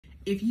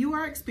If you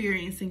are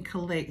experiencing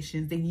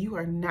collections, then you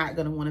are not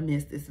going to want to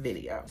miss this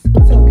video.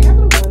 So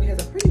Capital One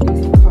has a pretty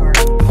decent card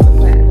on the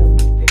Platinum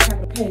and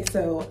Capital Pay.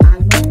 So I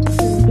like to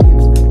send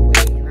gifts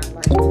away, and I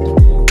like to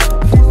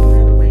pass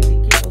around a way to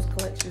get those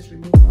collections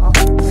removed off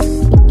your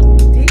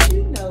plate. Did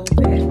you know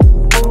that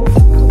most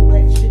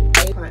collection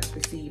clients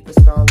receive the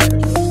star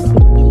letters or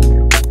star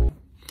email?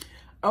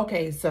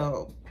 Okay,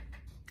 so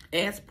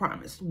as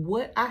promised,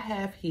 what I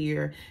have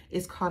here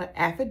is called an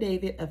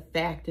affidavit of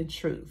fact and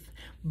truth.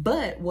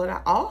 But what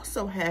I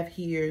also have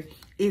here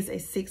is a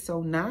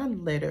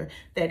 609 letter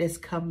that is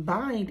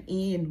combined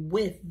in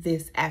with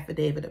this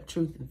affidavit of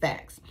truth and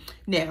facts.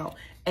 Now,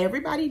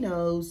 everybody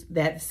knows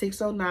that the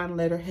 609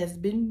 letter has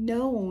been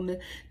known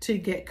to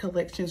get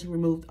collections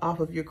removed off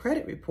of your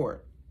credit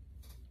report.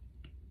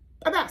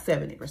 About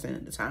 70%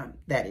 of the time,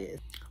 that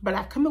is. But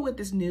I've come up with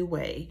this new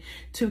way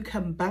to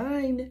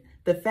combine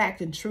the fact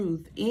and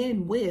truth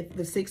in with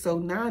the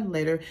 609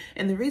 letter.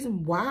 And the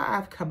reason why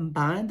I've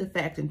combined the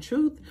fact and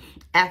truth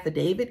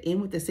affidavit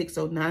in with the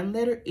 609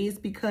 letter is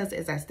because,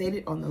 as I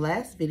stated on the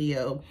last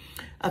video,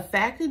 a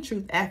fact and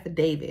truth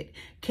affidavit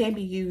can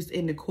be used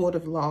in the court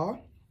of law.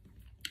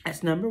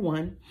 That's number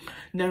one.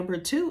 Number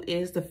two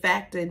is the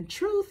fact and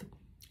truth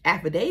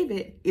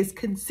affidavit is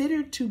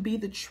considered to be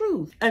the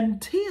truth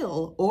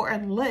until or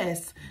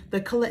unless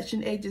the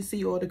collection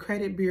agency or the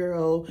credit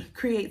bureau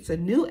creates a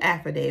new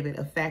affidavit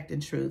of fact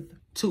and truth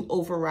to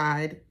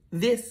override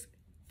this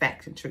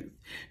fact and truth.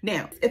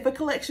 Now, if a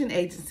collection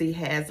agency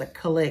has a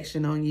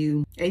collection on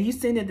you and you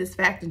send in this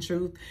fact and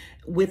truth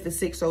with the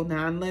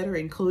 609 letter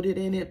included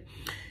in it,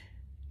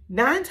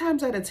 9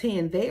 times out of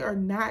 10, they are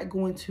not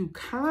going to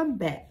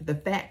combat the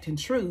fact and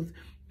truth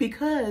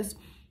because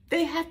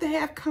they have to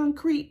have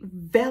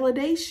concrete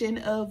validation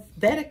of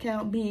that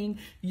account being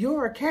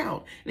your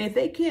account. And if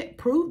they can't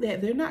prove that,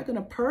 they're not going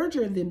to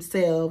perjure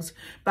themselves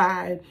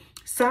by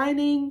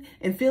signing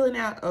and filling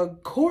out a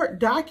court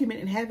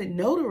document and having it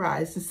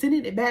notarized and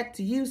sending it back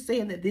to you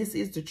saying that this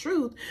is the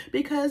truth,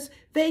 because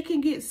they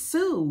can get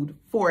sued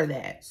for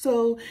that.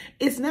 So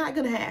it's not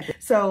going to happen.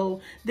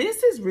 So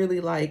this is really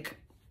like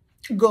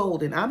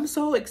golden. I'm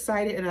so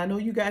excited, and I know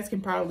you guys can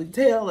probably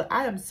tell that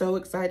I am so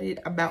excited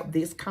about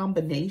this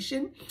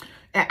combination.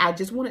 And I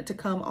just wanted to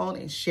come on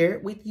and share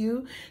it with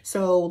you.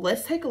 So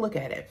let's take a look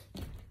at it.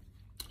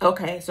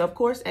 Okay, so of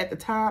course at the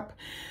top,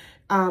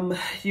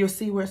 you'll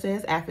see where it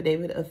says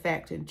affidavit of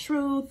fact and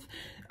truth,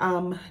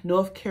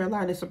 North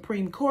Carolina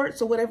Supreme Court.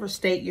 So whatever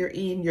state you're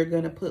in, you're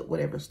going to put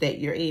whatever state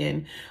you're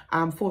in,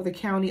 for the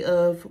county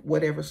of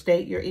whatever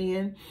state you're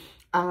in.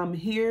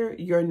 Here,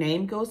 your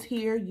name goes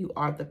here. You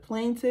are the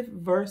plaintiff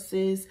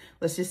versus,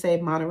 let's just say,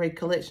 Monterey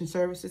Collection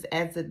Services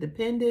as a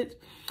dependent.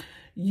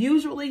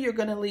 Usually, you're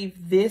going to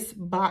leave this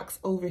box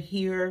over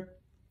here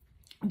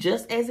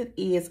just as it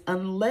is,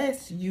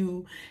 unless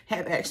you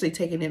have actually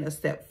taken it a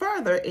step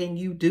further and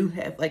you do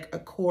have like a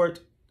court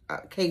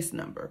case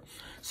number.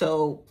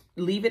 So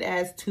leave it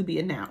as to be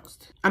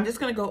announced. I'm just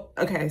going to go,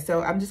 okay,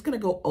 so I'm just going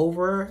to go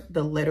over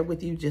the letter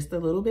with you just a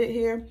little bit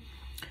here.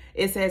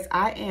 It says,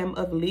 I am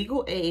of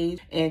legal age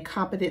and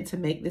competent to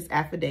make this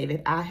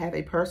affidavit. I have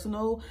a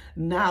personal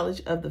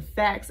knowledge of the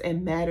facts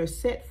and matters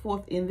set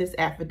forth in this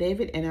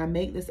affidavit, and I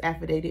make this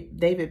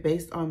affidavit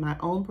based on my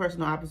own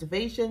personal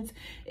observations,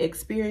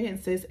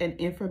 experiences, and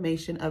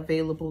information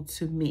available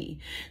to me.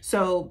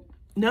 So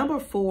number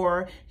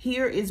 4,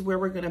 here is where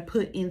we're going to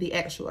put in the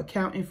actual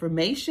account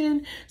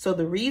information. So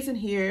the reason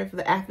here for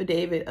the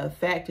affidavit of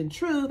fact and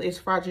truth is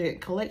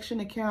fraudulent collection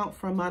account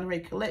from Monterey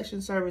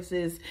Collection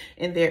Services,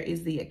 and there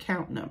is the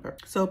account number.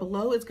 So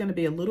below is going to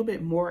be a little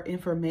bit more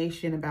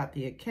information about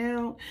the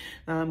account.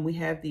 We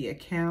have the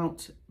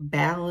account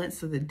balance,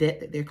 so the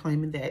debt that they're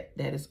claiming that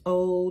is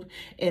owed,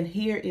 and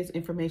here is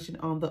information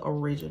on the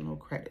original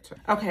creditor.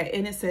 Okay,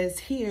 and it says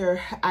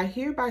here, I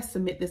hereby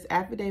submit this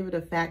affidavit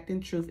of fact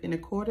and truth in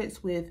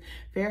accordance with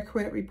Fair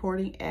Credit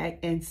Reporting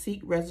Act and seek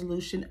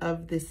resolution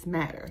of this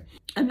matter.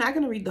 I'm not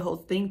going to read the whole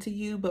thing to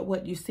you, but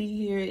what you see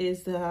here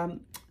is the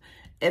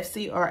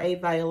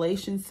FCRA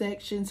violation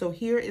section. So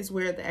here is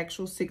where the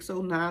actual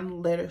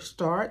 609 letter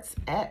starts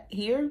at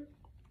here,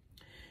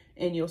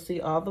 and you'll see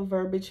all the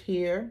verbiage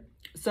here.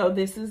 So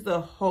this is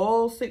the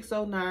whole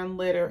 609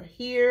 letter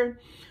here.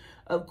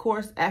 Of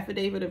course,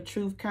 affidavit of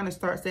truth kind of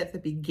starts at the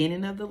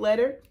beginning of the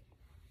letter.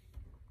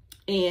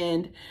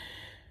 And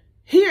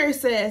here it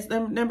says,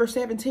 number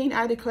 17,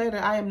 I declare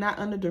that I am not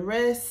under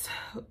duress,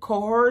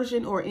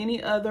 coercion, or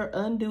any other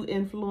undue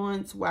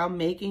influence while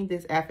making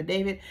this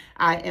affidavit.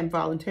 I am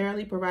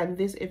voluntarily providing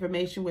this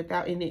information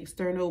without any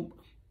external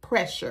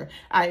pressure.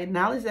 I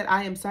acknowledge that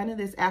I am signing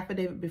this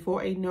affidavit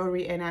before a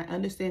notary, and I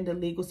understand the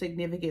legal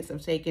significance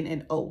of taking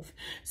an oath.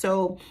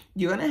 So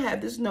you're going to have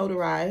this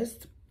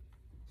notarized.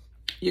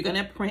 You're going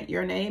to print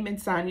your name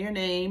and sign your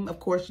name. Of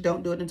course, you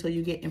don't do it until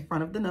you get in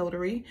front of the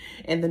notary,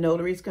 and the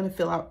notary is going to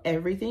fill out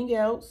everything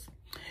else.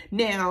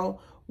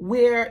 Now,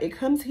 where it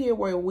comes here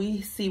where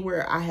we see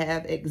where I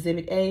have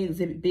Exhibit A,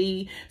 Exhibit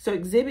B. So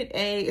Exhibit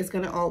A is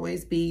going to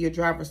always be your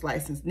driver's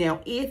license. Now,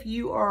 if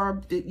you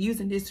are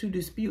using this to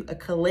dispute a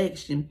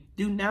collection,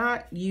 do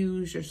not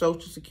use your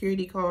social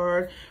security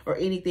card or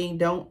anything.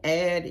 Don't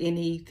add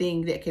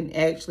anything that can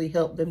actually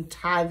help them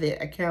tie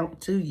that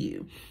account to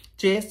you.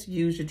 Just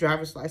use your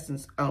driver's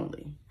license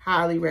only.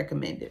 Highly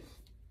recommended.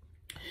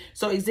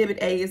 So Exhibit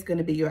A is going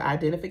to be your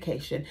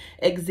identification.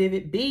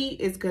 Exhibit B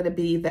is going to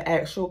be the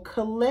actual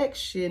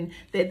collection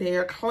that they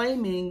are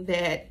claiming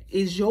that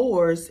is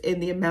yours in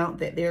the amount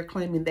that they're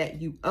claiming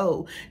that you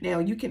owe. Now,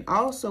 you can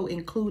also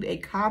include a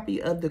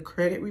copy of the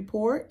credit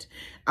report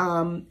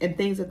and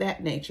things of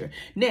that nature.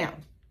 Now,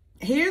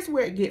 here's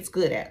where it gets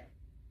good at.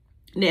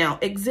 Now,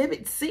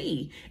 Exhibit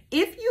C,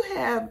 if you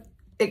have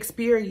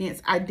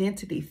experience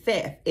identity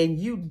theft and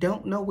you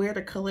don't know where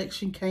the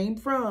collection came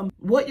from,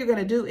 what you're going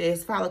to do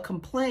is file a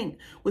complaint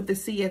with the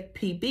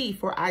CFPB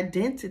for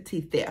identity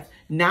theft,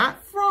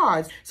 not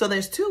frauds. So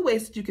there's two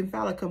ways that you can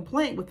file a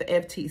complaint with the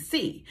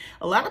FTC.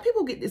 A lot of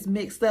people get this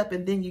mixed up,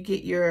 and then you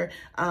get your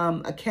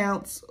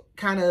accounts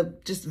kind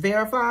of just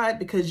verified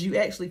because you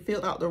actually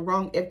filled out the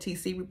wrong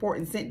FTC report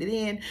and sent it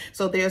in.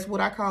 So there's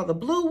what I call the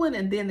blue one,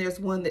 and then there's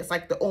one that's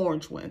like the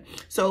orange one.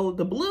 So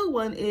the blue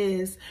one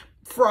is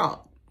fraud.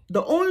 The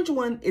orange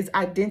one is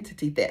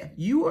identity theft.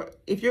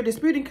 If you're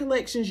disputing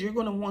collections, you're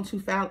going to want to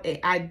file an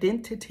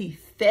identity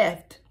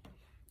theft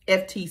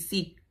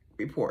FTC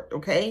report,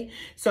 okay?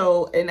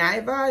 So, and I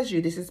advise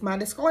you, this is my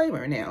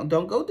disclaimer now.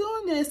 Don't go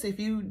doing this if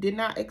you did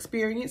not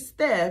experience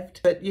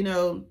theft, but you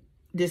know,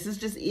 this is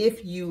just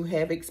if you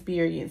have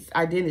experienced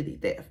identity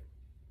theft.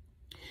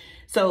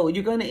 So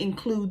you're going to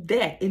include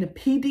that in a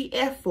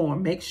PDF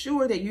form. Make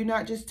sure that you're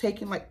not just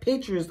taking like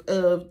pictures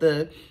of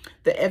the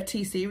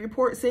FTC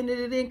report, sending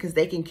it in, because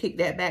they can kick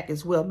that back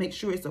as well. Make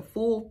sure it's a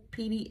full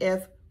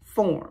PDF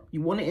form.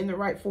 You want it in the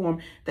right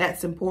form.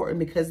 That's important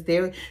because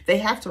they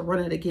have to run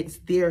it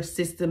against their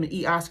system,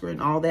 eOscar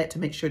and all that, to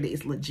make sure that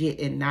it's legit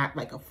and not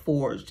like a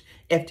forged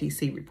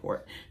FTC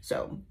report.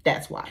 So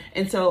that's why.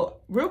 And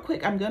so real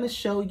quick, I'm going to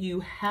show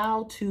you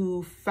how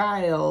to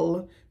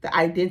file the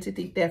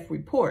identity theft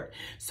report.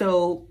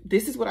 So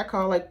this is what I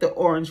call like the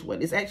orange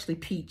one. It's actually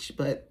peach,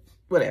 but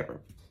whatever.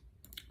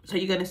 So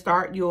you're going to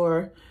start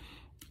your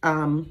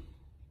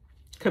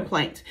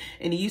complaint,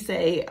 and you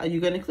say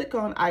you're going to click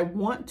on I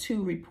want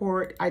to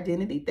report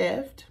identity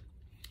theft.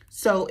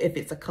 So if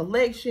it's a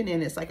collection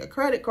and it's like a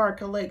credit card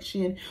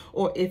collection,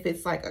 or if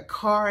it's like a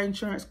car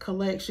insurance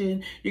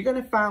collection, you're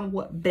going to find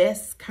what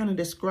best kind of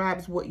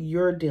describes what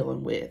you're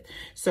dealing with.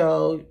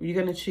 So you're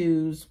going to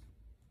choose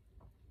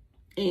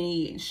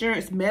any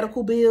insurance,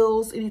 medical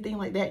bills, anything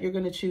like that. You're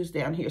going to choose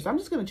down here. So I'm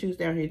just going to choose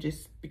down here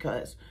just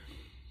because.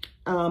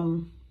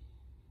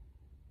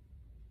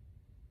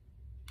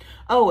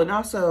 Oh, and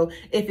also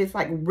if it's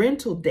like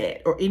rental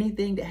debt or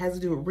anything that has to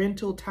do with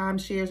rental,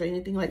 timeshares, or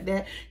anything like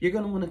that, you're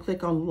going to want to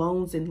click on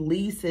loans and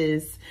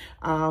leases,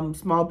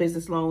 small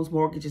business loans,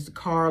 mortgages,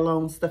 car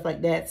loans, stuff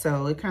like that.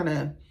 So it kind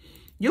of,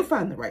 you'll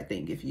find the right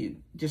thing if you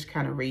just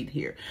kind of read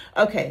here.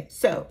 Okay,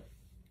 so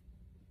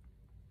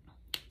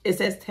it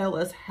says, tell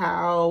us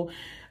how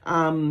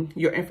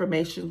your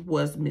information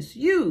was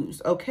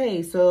misused.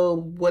 Okay, so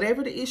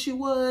whatever the issue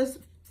was,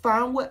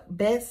 find what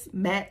best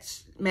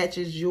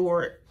matches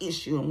your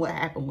issue and what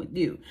happened with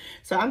you.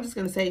 So I'm just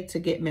going to say to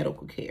get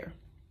medical care.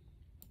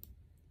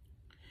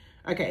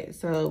 Okay,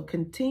 so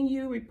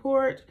continue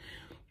report.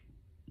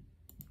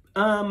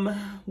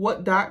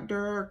 What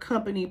doctor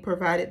company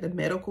provided the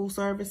medical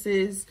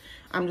services?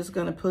 I'm just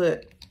going to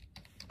put,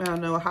 I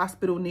don't know, a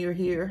hospital near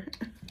here.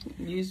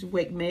 Use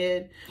Wake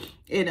Med.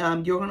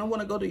 And you're going to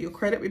want to go to your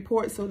credit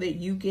report so that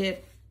you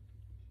get,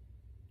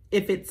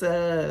 if it's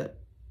a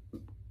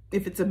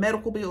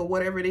medical bill or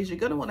whatever it is, you're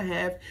going to want to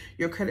have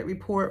your credit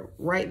report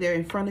right there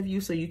in front of you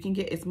so you can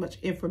get as much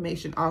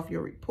information off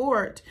your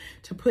report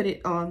to put it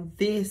on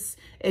this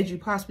as you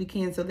possibly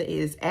can so that it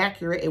is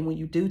accurate. And when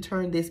you do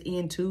turn this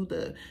into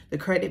the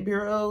credit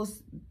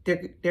bureaus,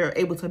 they're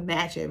able to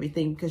match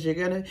everything, because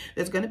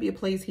there's going to be a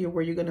place here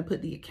where you're going to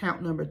put the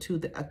account number to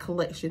a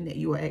collection that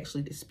you are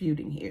actually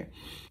disputing here.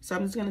 So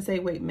I'm just going to say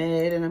Wake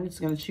Med, and I'm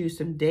just going to choose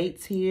some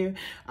dates here.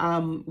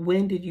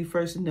 When did you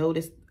first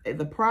notice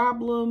the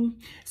problem?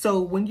 So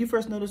when you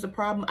first notice the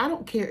problem, I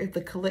don't care if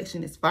the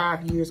collection is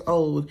 5 years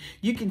old.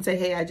 You can say,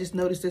 hey, I just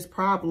noticed this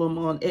problem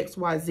on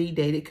XYZ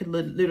date. It could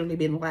literally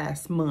been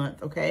last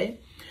month, okay?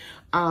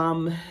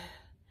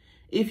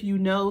 If you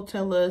know,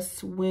 tell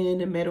us when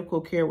the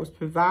medical care was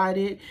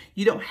provided.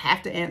 You don't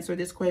have to answer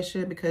this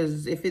question,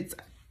 because if it's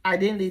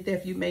identity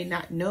theft, you may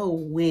not know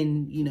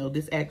when,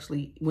 this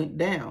actually went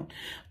down.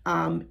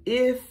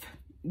 If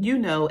you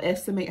know,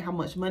 estimate how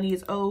much money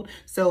is owed.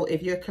 So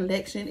if your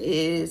collection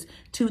is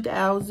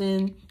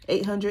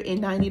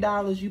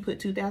 $2,890, you put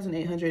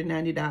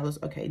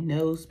 $2,890. Okay,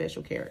 no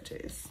special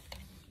characters.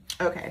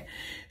 Okay,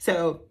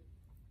 so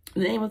the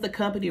name of the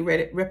company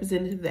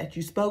representative that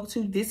you spoke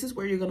to, this is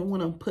where you're going to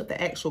want to put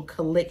the actual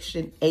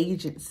collection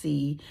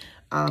agency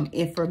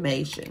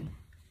information.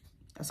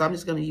 So I'm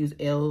just going to use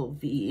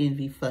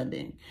LVNV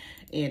funding.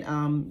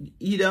 And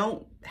you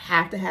don't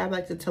have to have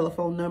like the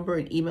telephone number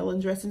and email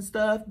address and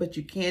stuff, but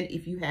you can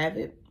if you have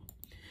it.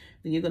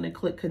 Then you're going to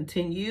click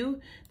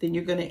continue. Then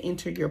you're going to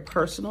enter your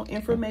personal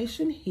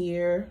information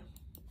here.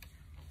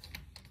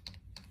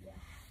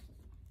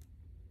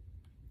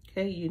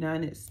 Okay,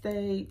 United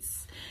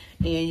States.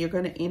 And you're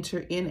going to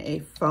enter in a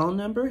phone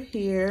number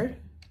here.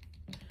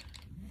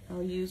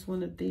 I'll use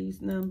one of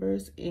these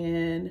numbers.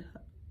 And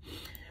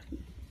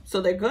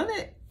so they're going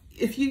to,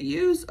 if you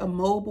use a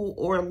mobile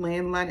or a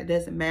landline, it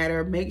doesn't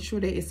matter. Make sure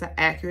that it's an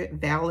accurate,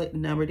 valid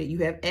number that you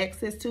have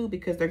access to,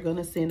 because they're going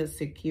to send a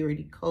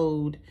security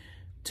code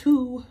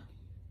to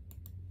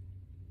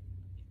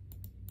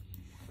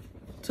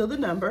the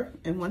number.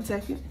 In 1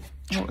 second.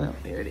 Oh, well,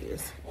 there it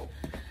is.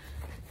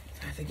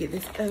 I have to get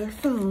this other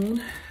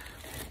phone.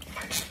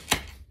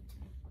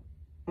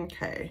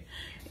 Okay.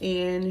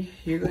 And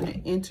you're going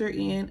to enter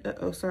in,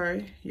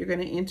 you're going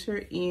to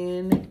enter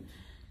in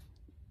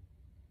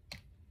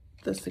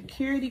the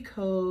security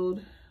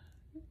code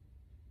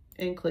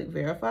and click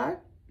verify.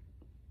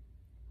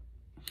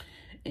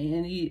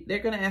 And they're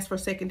going to ask for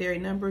secondary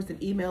numbers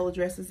and email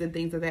addresses and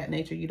things of that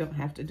nature. You don't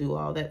have to do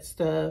all that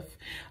stuff.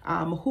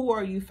 Who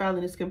are you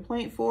filing this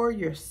complaint for?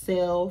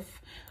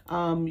 Yourself,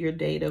 your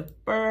date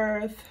of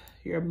birth,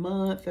 your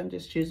month. I'm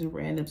just choosing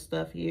random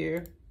stuff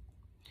here.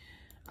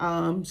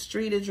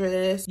 Street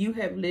address. You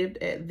have lived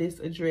at this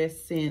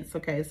address since,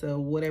 okay, so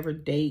whatever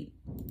date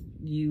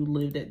you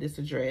lived at this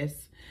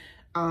address.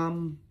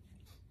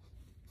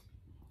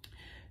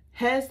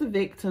 Has the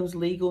victim's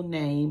legal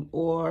name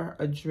or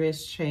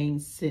address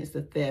changed since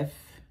the theft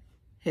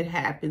had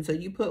happened? So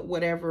you put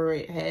whatever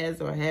it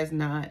has or has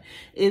not.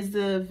 Is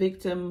the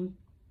victim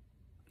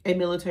a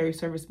military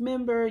service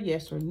member?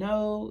 Yes or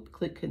no.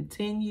 Click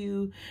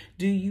continue.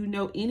 Do you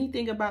know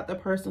anything about the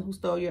person who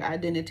stole your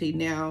identity?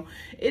 Now,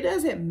 it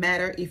doesn't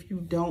matter if you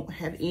don't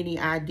have any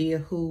idea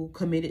who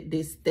committed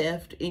this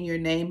theft in your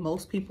name.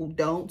 Most people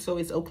don't, so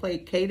it's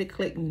okay to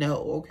click no,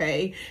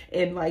 okay?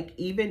 And like,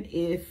 even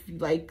if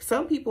like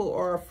some people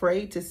are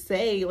afraid to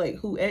say like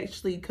who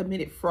actually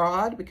committed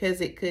fraud,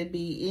 because it could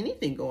be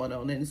anything going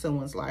on in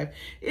someone's life,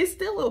 it's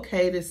still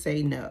okay to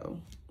say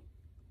no.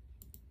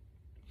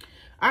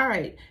 All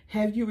right,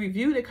 have you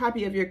reviewed a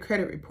copy of your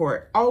credit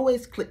report?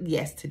 Always click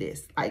yes to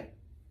this. Like,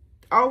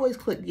 always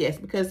click yes,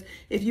 because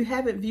if you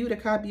haven't viewed a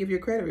copy of your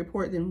credit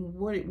report, then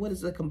what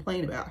is the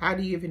complaint about? How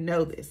do you even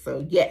know this?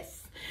 So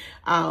yes.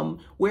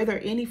 Were there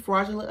any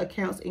fraudulent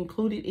accounts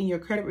included in your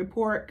credit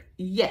report?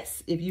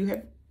 Yes. If you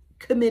have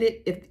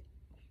committed,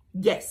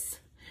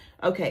 yes.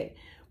 Okay.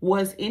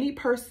 Was any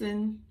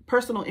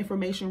personal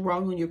information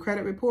wrong on your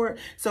credit report?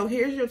 So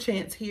here's your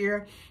chance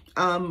here.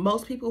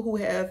 Most people who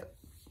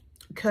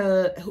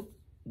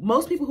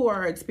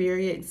are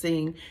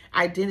experiencing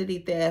identity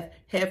theft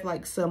have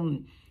like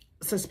some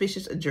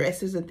suspicious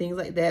addresses and things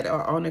like that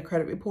are on a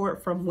credit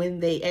report from when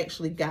they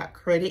actually got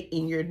credit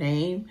in your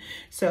name.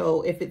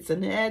 So if it's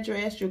an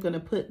address, you're going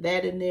to put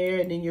that in there,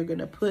 and then you're going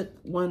to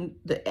put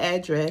the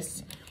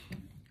address,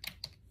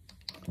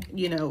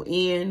 you know,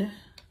 in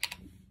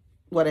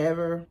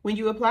whatever. When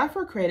you apply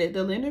for credit,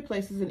 the lender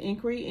places an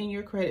inquiry in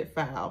your credit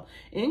file.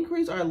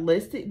 Inquiries are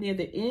listed near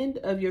the end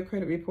of your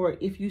credit report.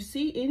 If you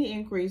see any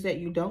inquiries that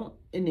you didn't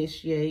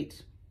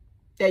initiate,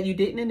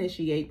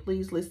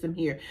 please list them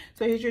here.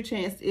 So here's your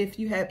chance. If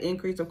you have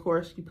inquiries, of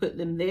course, you put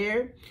them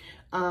there.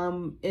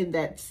 And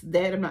that's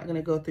that. I'm not going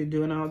to go through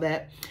doing all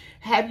that.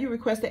 Have you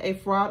requested a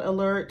fraud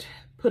alert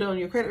put on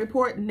your credit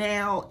report?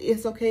 Now,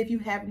 it's okay if you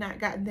have not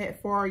gotten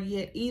that far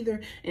yet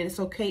either, and it's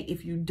okay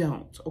if you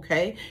don't,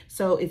 okay?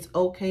 So it's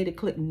okay to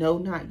click no,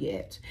 not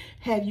yet.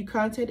 Have you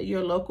contacted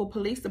your local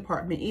police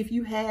department? If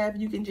you have,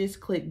 you can just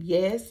click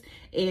yes,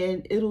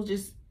 and it'll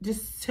just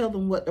tell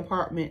them what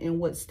department and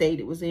what state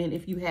it was in.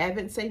 If you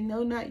haven't, say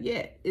no, not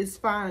yet. It's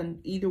fine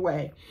either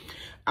way.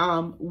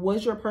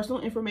 Was your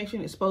personal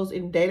information exposed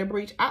in data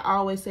breach? I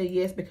always say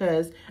yes,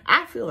 because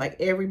I feel like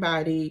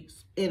everybody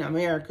in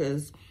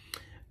America's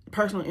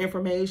personal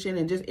information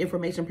and just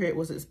information period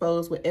was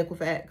exposed with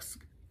Equifax.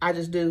 I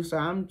just do. So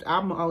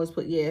I'm always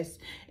put yes,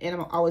 and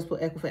I'm always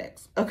put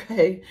Equifax.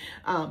 Okay.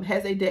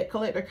 Has a debt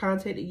collector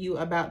contacted you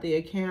about the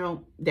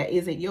account that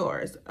isn't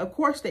yours? Of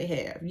course they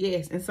have.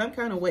 Yes. In some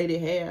kind of way they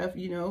have,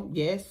 you know,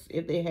 yes.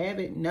 If they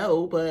haven't,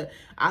 no. But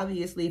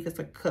obviously if it's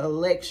a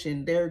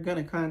collection, they're going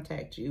to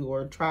contact you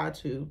or try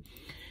to.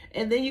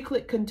 And then you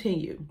click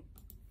continue.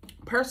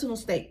 Personal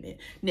statement.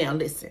 Now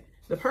listen.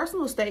 The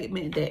personal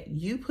statement that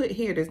you put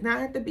here does not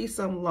have to be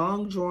some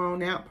long,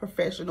 drawn out,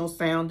 professional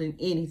sounding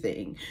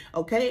anything.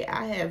 Okay,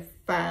 I have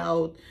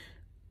filed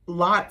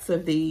lots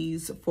of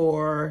these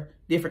for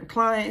different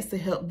clients to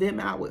help them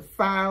out with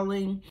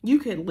filing. You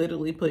can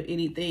literally put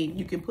anything.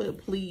 You can put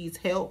please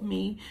help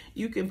me.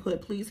 You can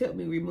put please help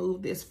me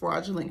remove this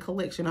fraudulent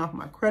collection off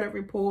my credit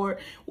report.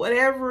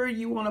 Whatever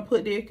you want to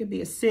put there. It could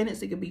be a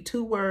sentence. It could be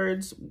 2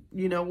 words,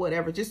 you know,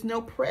 whatever. Just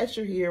no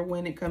pressure here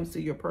when it comes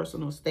to your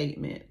personal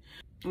statement.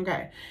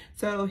 Okay,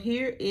 so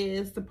here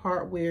is the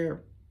part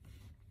where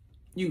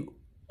you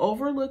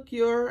overlook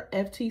your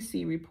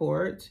FTC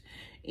report,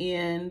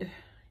 and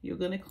you're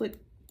going to click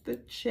the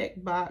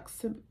check box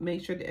to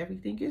make sure that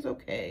everything is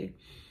okay.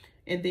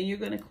 And then you're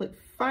going to click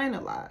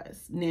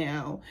finalize.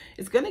 Now,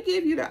 it's going to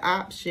give you the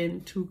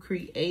option to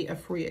create a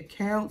free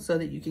account so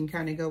that you can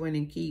kind of go in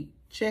and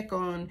check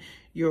on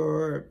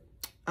your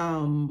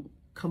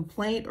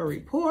complaint or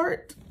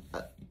report.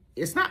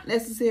 It's not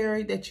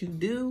necessary that you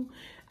do.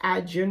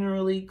 I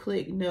generally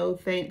click no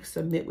thanks,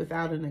 submit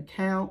without an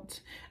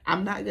account.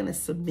 I'm not going to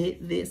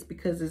submit this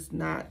because it's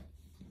not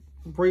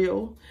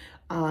real.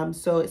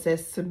 So it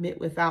says submit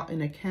without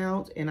an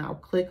account, and I'll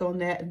click on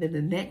that. And then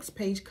the next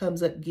page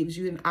comes up, gives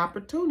you an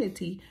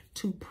opportunity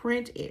to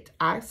print it.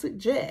 I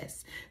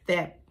suggest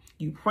that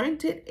you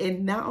print it,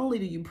 and not only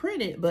do you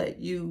print it, but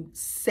you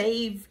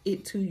save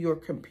it to your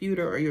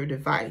computer or your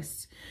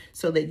device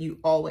so that you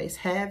always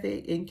have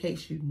it in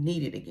case you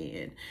need it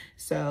again.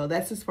 So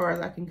that's as far as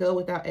I can go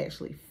without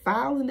actually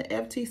filing the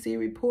FTC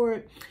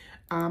report.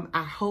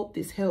 I hope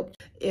this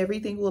helped.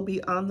 Everything will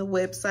be on the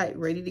website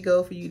ready to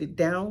go for you to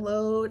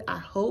download. I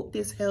hope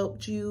this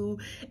helped you.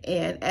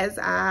 And as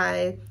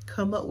I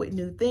come up with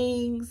new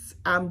things,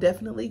 I'm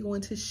definitely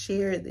going to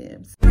share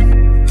them.